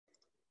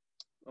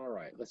All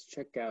right, let's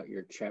check out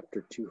your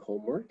chapter 2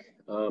 homework.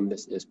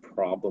 This is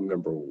problem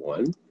number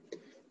 1.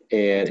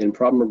 And in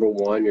problem number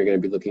 1, you're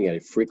going to be looking at a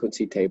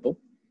frequency table.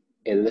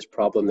 And in this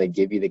problem, they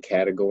give you the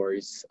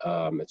categories.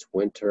 It's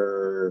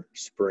winter,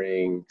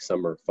 spring,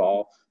 summer,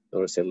 fall.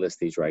 Notice they list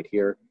these right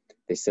here.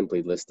 They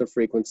simply list the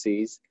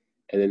frequencies,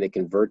 and then they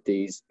convert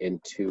these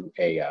into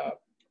a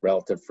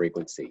relative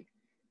frequency.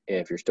 And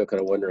if you're still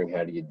kind of wondering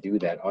how do you do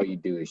that, all you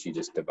do is you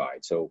just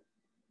divide. So,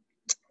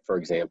 for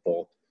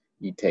example,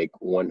 you take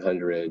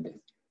 100,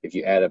 if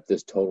you add up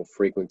this total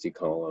frequency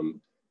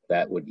column,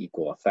 that would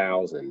equal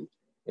 1,000.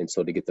 And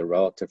so to get the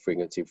relative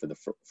frequency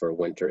for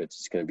winter, it's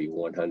just going to be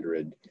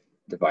 100,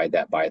 divide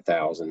that by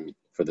 1,000.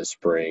 For the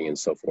spring and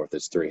so forth,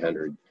 it's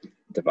 300,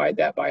 divide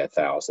that by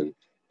 1,000.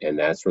 And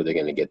that's where they're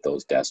going to get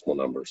those decimal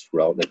numbers.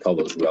 They call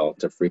those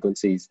relative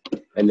frequencies.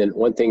 And then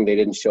one thing they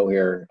didn't show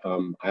here,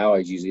 I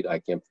always usually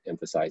like to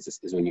emphasize this,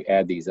 is when you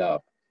add these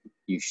up,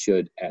 they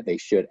should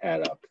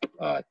add up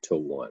to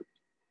 1.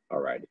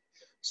 All right.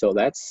 So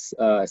that's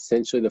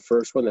essentially the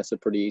first one. That's a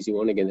pretty easy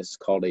one. Again, this is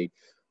called a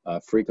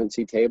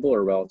frequency table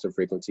or relative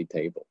frequency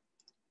table.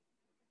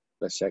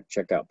 Let's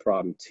check out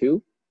problem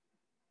 2.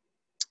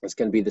 It's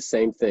going to be the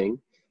same thing.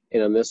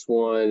 And on this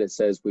one, it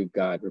says we've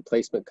got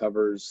replacement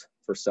covers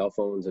for cell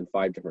phones in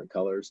 5 different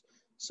colors.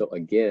 So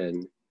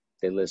again,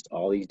 they list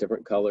all these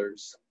different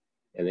colors,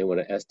 and they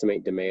want to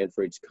estimate demand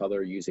for each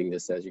color using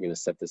this as you're going to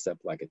set this up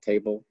like a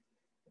table.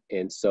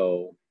 And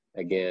so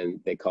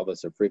again, they call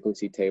this a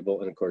frequency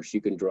table. And of course,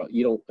 you can draw,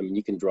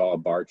 you can draw a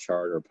bar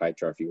chart or a pie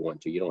chart if you want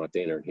to. You don't have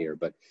to enter it here,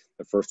 but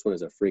the first one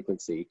is a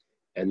frequency.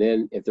 And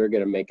then if they're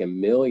going to make 1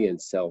 million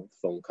cell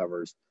phone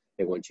covers,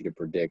 they want you to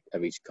predict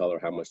of each color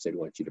how much they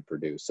want you to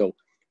produce. So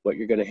what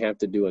you're going to have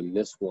to do in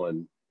this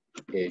one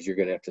is you're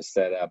going to have to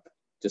set up,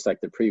 just like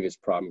the previous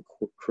problem,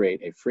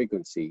 create a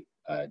frequency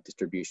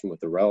distribution with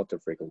the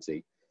relative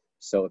frequency.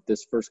 So if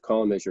this first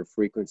column is your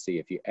frequency,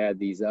 if you add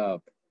these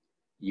up,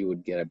 you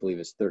would get, I believe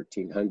it's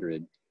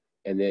 1,300,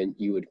 and then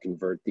you would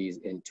convert these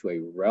into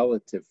a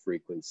relative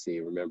frequency.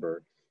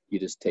 Remember, you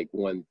just take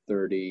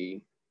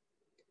 130,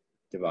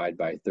 divide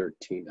by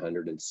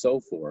 1,300, and so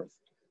forth.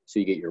 So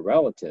you get your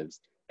relatives,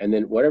 and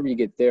then whatever you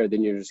get there,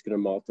 then you're just going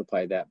to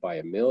multiply that by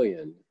 1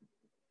 million,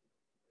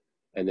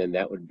 and then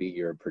that would be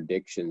your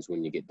predictions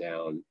when you get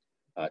down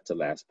to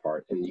last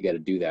part, and you got to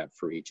do that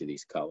for each of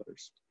these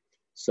colors.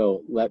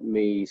 So let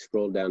me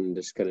scroll down and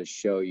just kind of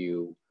show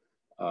you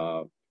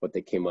what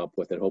they came up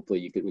with, and hopefully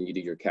you can, when you do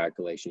your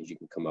calculations, you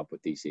can come up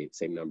with these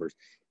same numbers.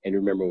 And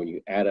remember, when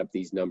you add up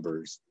these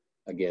numbers,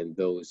 again,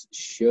 those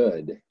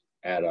should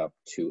add up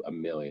to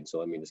 1 million. So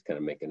let me just kind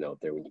of make a note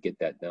there. When you get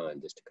that done,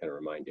 just to kind of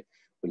remind you,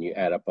 when you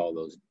add up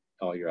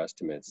all your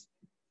estimates,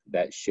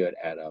 that should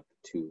add up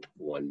to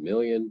 1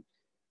 million.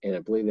 And I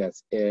believe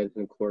that's it.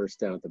 And of course,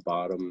 down at the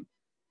bottom,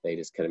 they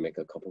just kind of make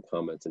a couple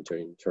comments in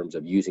terms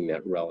of using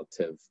that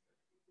relative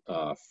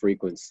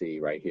frequency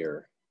right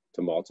here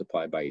to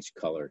multiply by each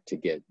color to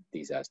get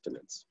these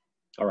estimates.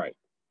 All right,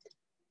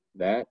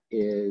 that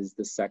is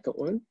the second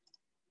one.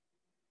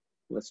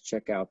 Let's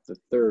check out the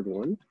third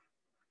one.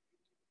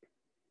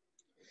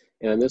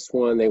 And on this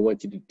one, they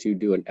want you to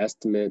do an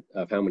estimate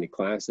of how many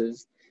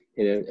classes.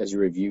 And as you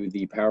review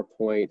the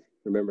PowerPoint,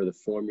 remember the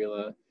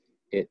formula.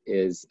 It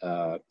is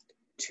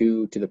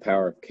 2 to the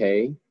power of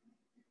k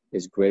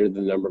is greater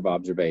than the number of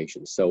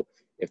observations. So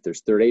if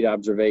there's 38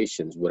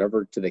 observations,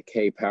 whatever to the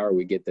k power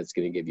we get that's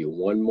going to give you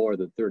 1 more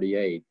than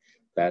 38,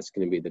 that's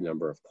going to be the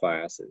number of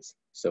classes.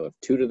 So if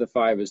 2 to the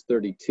 5 is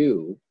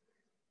 32,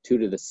 2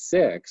 to the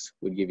 6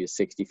 would give you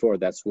 64.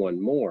 That's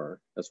 1 more.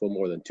 That's 1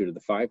 more than 2 to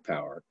the 5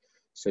 power.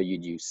 So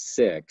you'd use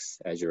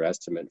 6 as your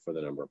estimate for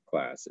the number of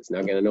classes. Now,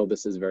 again, I know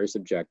this is very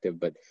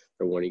subjective, but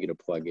they're wanting you to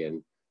plug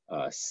in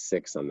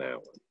 6 on that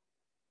one.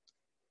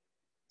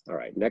 All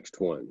right, next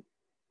one.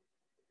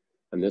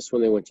 On this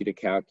one, they want you to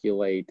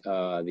calculate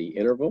the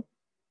interval.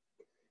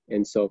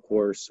 And so, of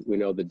course, we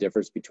know the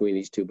difference between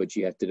these two, but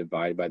you have to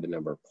divide by the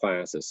number of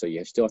classes. So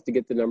you still have to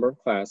get the number of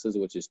classes,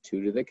 which is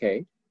 2 to the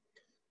k.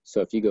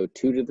 So if you go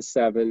 2 to the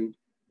 7,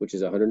 which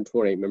is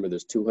 128, remember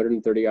there's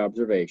 230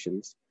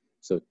 observations.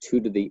 So 2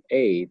 to the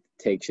 8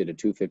 takes you to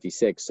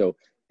 256. So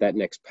that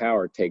next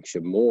power takes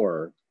you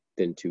more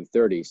than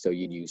 230. So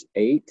you'd use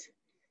 8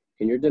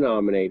 in your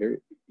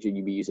denominator.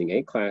 You'd be using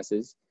 8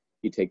 classes.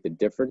 You take the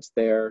difference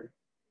there,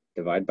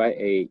 divide by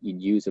 8, you'd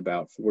use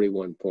about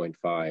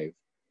 41.5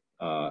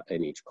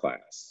 in each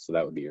class. So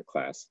that would be your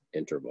class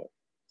interval.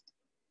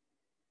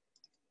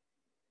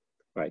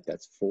 All right,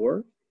 that's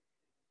 4.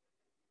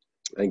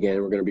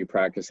 Again, we're going to be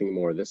practicing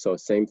more of this. So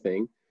same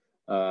thing.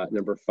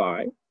 Number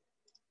 5,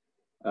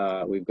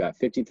 we've got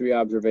 53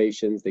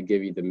 observations. They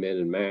give you the min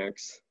and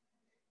max.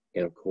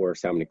 And of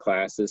course, how many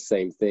classes?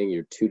 Same thing,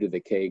 your 2 to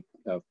the k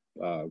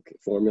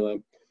formula.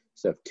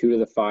 So if 2 to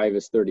the 5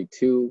 is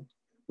 32,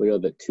 we know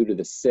that 2 to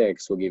the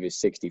 6 will give you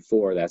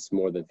 64. That's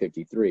more than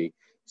 53.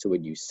 So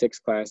we'd use 6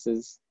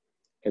 classes.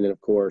 And then, of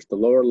course, the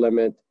lower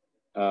limit,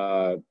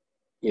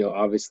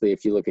 obviously,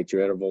 if you look at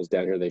your intervals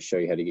down here, they show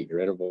you how to get your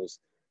intervals.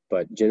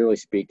 But generally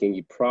speaking,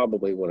 you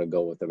probably want to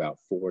go with about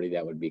 40.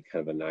 That would be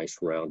kind of a nice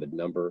rounded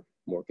number,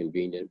 more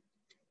convenient.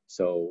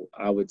 So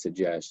I would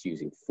suggest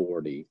using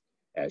 40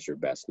 as your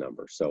best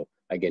number. So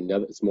again,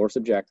 it's more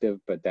subjective,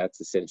 but that's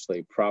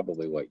essentially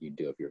probably what you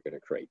do if you're going to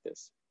create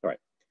this. All right,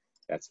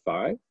 that's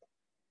 5.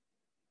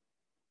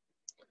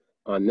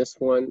 On this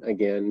one,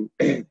 again,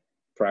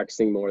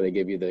 practicing more, they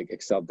give you the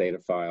Excel data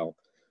file.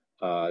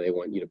 They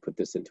want you to put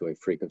this into a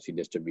frequency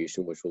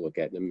distribution, which we'll look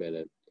at in a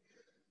minute.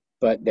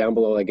 But down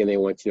below, again, they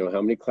want you to know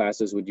how many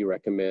classes would you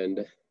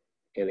recommend.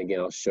 And again,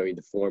 I'll show you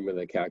the formula,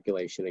 the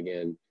calculation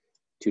again.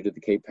 2 to the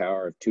k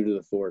power of 2 to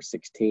the 4 is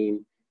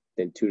 16.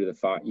 Then 2 to the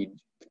 5, you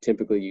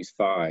typically use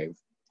 5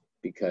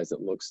 because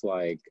it looks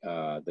like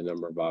the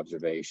number of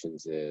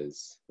observations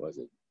is, was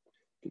it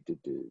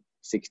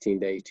 16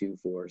 days, 2,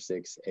 4,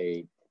 6,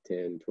 8,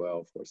 10,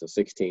 12, 4, so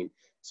 16.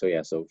 So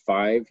yeah, so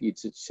 5, you'd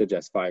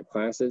suggest 5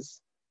 classes.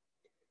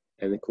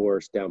 And of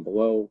course, down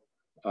below,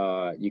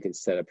 you can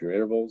set up your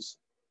intervals.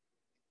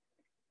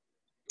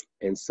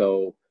 And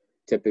so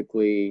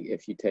typically,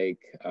 if you take,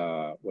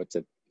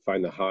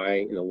 find the high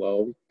and the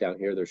low, down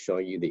here they're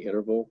showing you the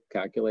interval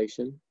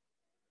calculation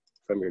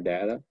from your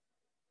data.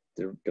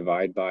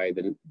 Divide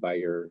by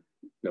your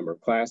number of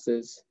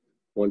classes.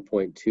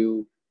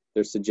 1.2,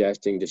 they're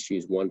suggesting just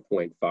use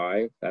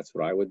 1.5. That's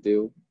what I would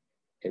do.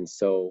 And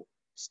so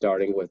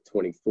starting with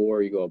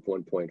 24, you go up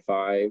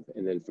 1.5,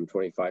 and then from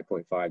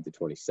 25.5 to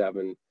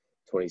 27,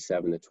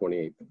 27 to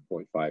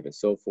 28.5, and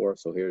so forth.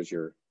 So here's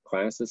your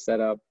classes set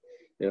up.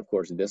 And of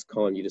course, this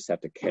column, you just have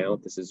to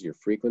count. This is your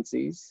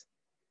frequencies.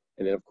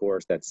 And then of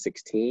course, that's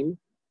 16.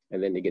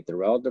 And then to get the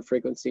relative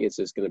frequency, it's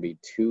just going to be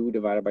 2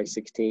 divided by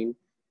 16,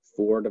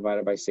 4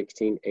 divided by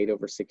 16, 8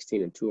 over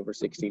 16, and 2 over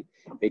 16.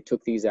 They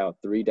took these out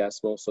 3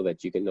 decimals so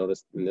that you can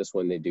notice in this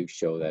one, they do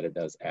show that it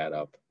does add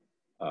up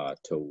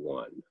to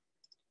 1.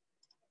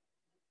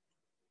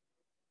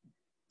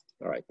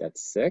 All right,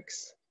 that's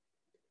 6.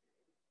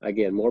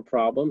 Again, more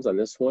problems on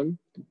this one.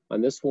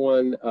 On this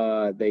one,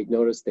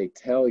 they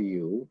tell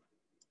you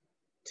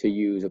to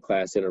use a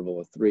class interval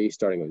of 3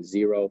 starting with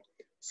 0.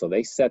 So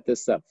they set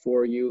this up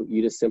for you.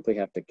 You just simply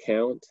have to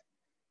count.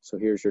 So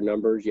here's your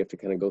numbers. You have to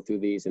kind of go through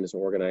these and just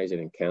organize it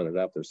and count it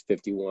up. There's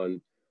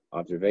 51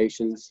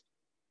 observations.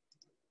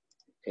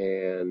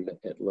 And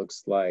it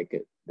looks like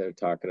they're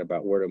talking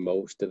about where do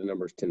most of the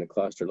numbers tend to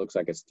cluster. It looks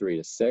like it's 3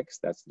 to 6.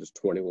 That's just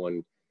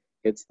 21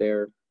 hits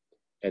there.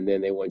 And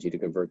then they want you to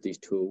convert these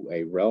to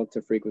a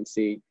relative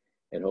frequency.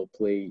 And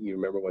hopefully you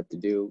remember what to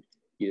do.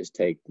 You just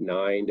take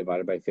 9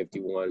 divided by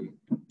 51,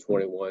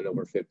 21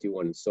 over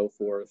 51, and so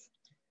forth.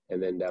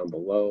 And then down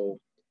below,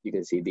 you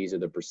can see these are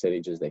the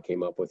percentages they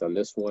came up with on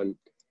this one.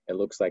 It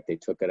looks like they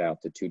took it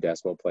out to 2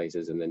 decimal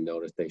places, and then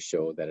notice they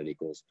show that it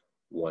equals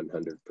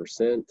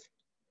 100%.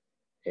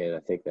 And I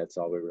think that's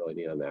all we really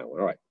need on that one.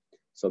 All right,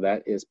 so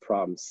that is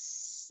problem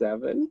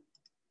 7.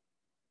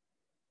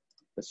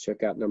 Let's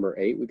check out number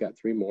 8. We got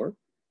 3 more.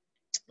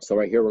 So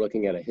right here, we're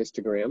looking at a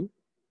histogram.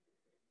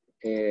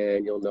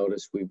 And you'll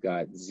notice we've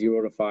got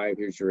 0 to 5.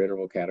 Here's your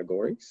interval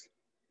categories.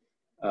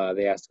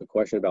 They ask a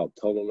question about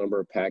total number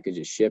of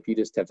packages shipped. You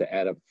just have to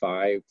add up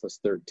 5 plus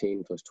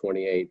 13 plus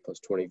 28 plus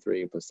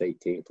 23 plus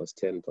 18 plus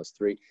 10 plus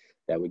 3.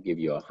 That would give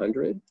you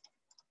 100.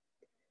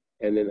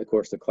 And then, of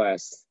course, the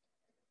class,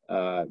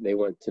 they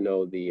want to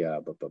know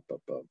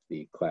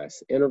the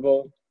class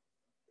interval.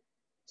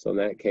 So in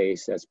that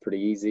case, that's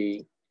pretty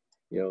easy.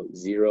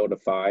 0 to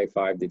 5,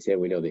 5 to 10.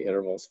 We know the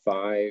interval's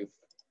 5.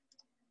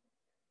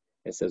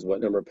 It says what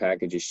number of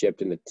packages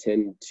shipped in the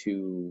 10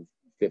 to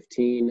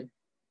 15.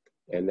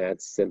 And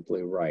that's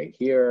simply right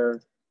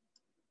here.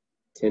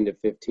 10 to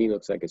 15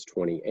 looks like it's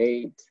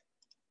 28.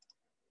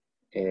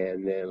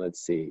 And then let's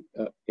see,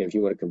 if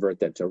you want to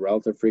convert that to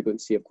relative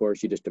frequency, of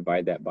course, you just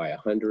divide that by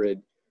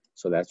 100.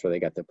 So that's where they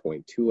got the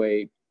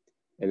 0.28.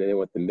 And then they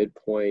want the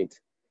midpoint.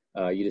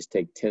 You just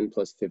take 10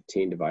 plus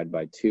 15 divided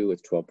by 2,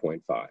 it's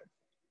 12.5.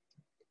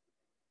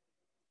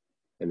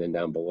 And then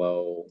down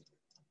below,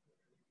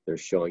 they're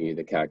showing you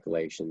the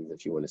calculations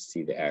if you want to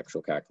see the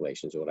actual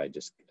calculations of what I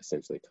just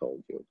essentially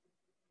told you.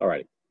 All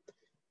right,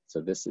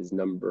 so this is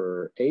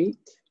number 8.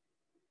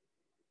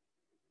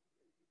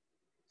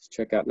 Let's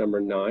check out number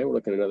 9. We're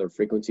looking at another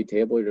frequency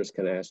table. You're just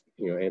kind of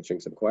answering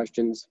some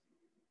questions.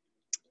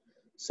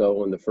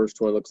 So on the first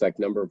one, it looks like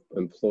number of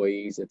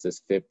employees. It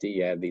says 50.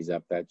 You add these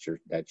up. That's your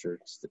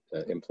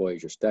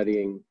employees you're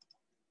studying.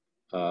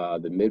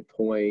 The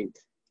midpoint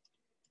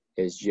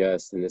is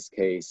just, in this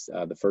case,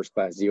 the first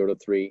class 0 to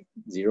 3.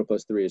 0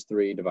 plus 3 is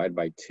 3. Divided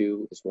by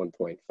 2 is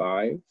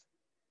 1.5.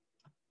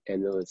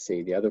 And then let's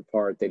see, the other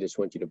part, they just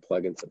want you to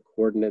plug in some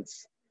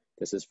coordinates.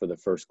 This is for the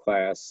first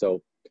class.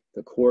 So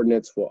the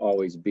coordinates will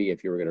always be,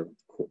 if you were going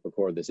to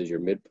record this as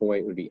your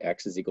midpoint, would be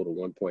x is equal to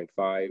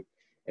 1.5.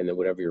 And then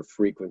whatever your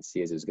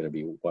frequency is going to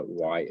be what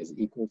y is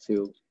equal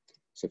to.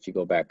 So if you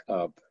go back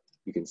up,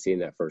 you can see in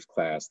that first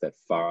class that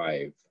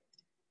 5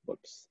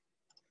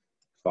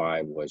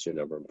 was your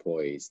number of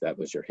employees. That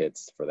was your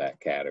hits for that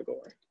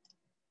category.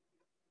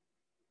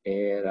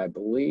 And I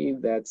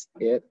believe that's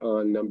it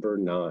on number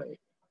 9.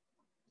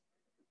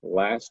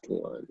 Last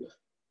one,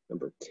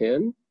 number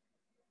 10.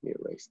 Let me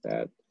erase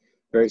that.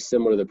 Very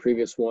similar to the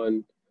previous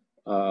one.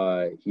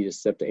 You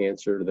just have to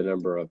answer the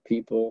number of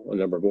people, a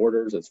number of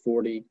orders, that's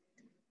 40.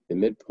 The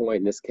midpoint,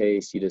 in this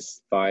case, you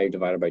just 5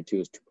 divided by 2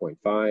 is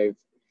 2.5.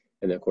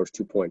 And then, of course,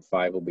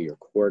 2.5 will be your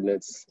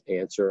coordinates.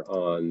 Answer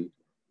on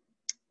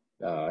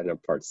number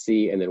part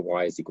C, and then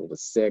y is equal to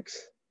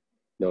 6.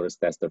 Notice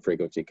that's the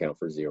frequency count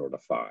for 0 to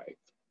 5.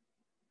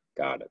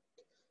 Got it.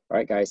 All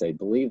right, guys, I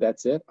believe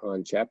that's it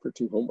on Chapter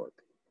 2 homework.